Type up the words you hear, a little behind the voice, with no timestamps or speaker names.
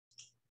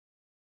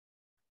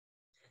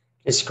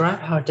Describe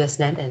how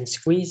DesNet and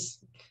squeeze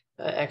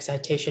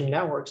excitation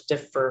networks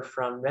differ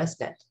from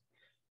ResNet.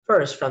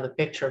 First, from the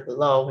picture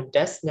below,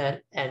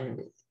 DesNet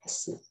and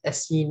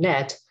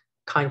ECENet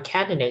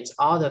concatenates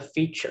all the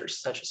features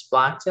such as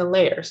blocks and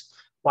layers,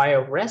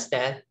 while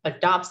ResNet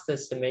adopts the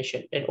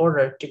summation in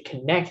order to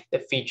connect the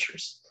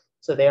features.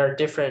 So they are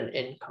different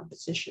in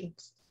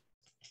compositions.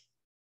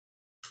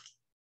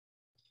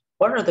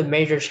 What are the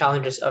major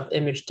challenges of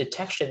image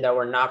detection that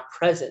were not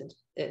present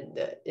in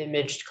the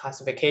image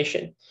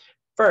classification?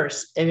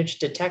 First, image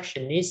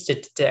detection needs to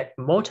detect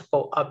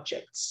multiple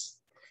objects.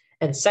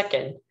 And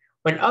second,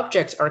 when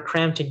objects are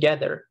crammed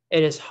together,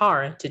 it is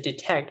hard to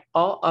detect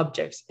all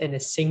objects in a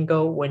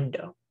single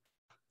window.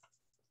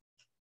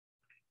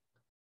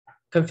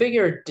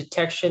 Configured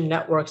detection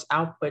networks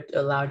output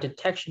allow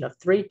detection of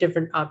 3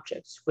 different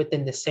objects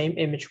within the same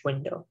image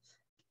window.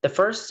 The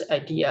first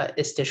idea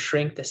is to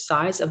shrink the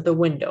size of the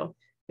window,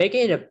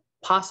 making it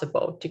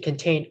possible to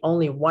contain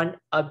only one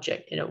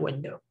object in a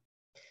window.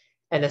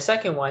 And the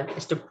second one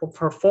is to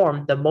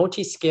perform the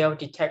multi-scale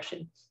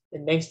detection.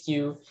 It makes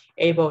you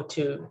able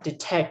to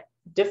detect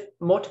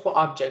multiple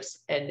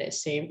objects in the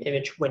same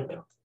image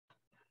window.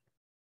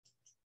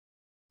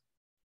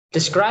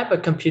 Describe a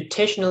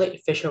computationally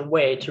efficient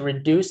way to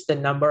reduce the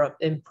number of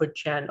input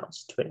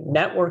channels to a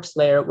network's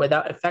layer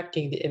without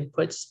affecting the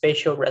input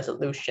spatial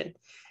resolution.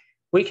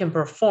 We can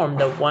perform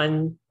the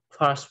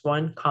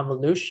 1+1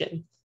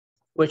 convolution,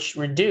 which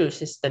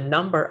reduces the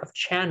number of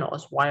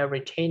channels while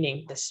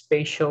retaining the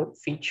spatial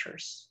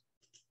features.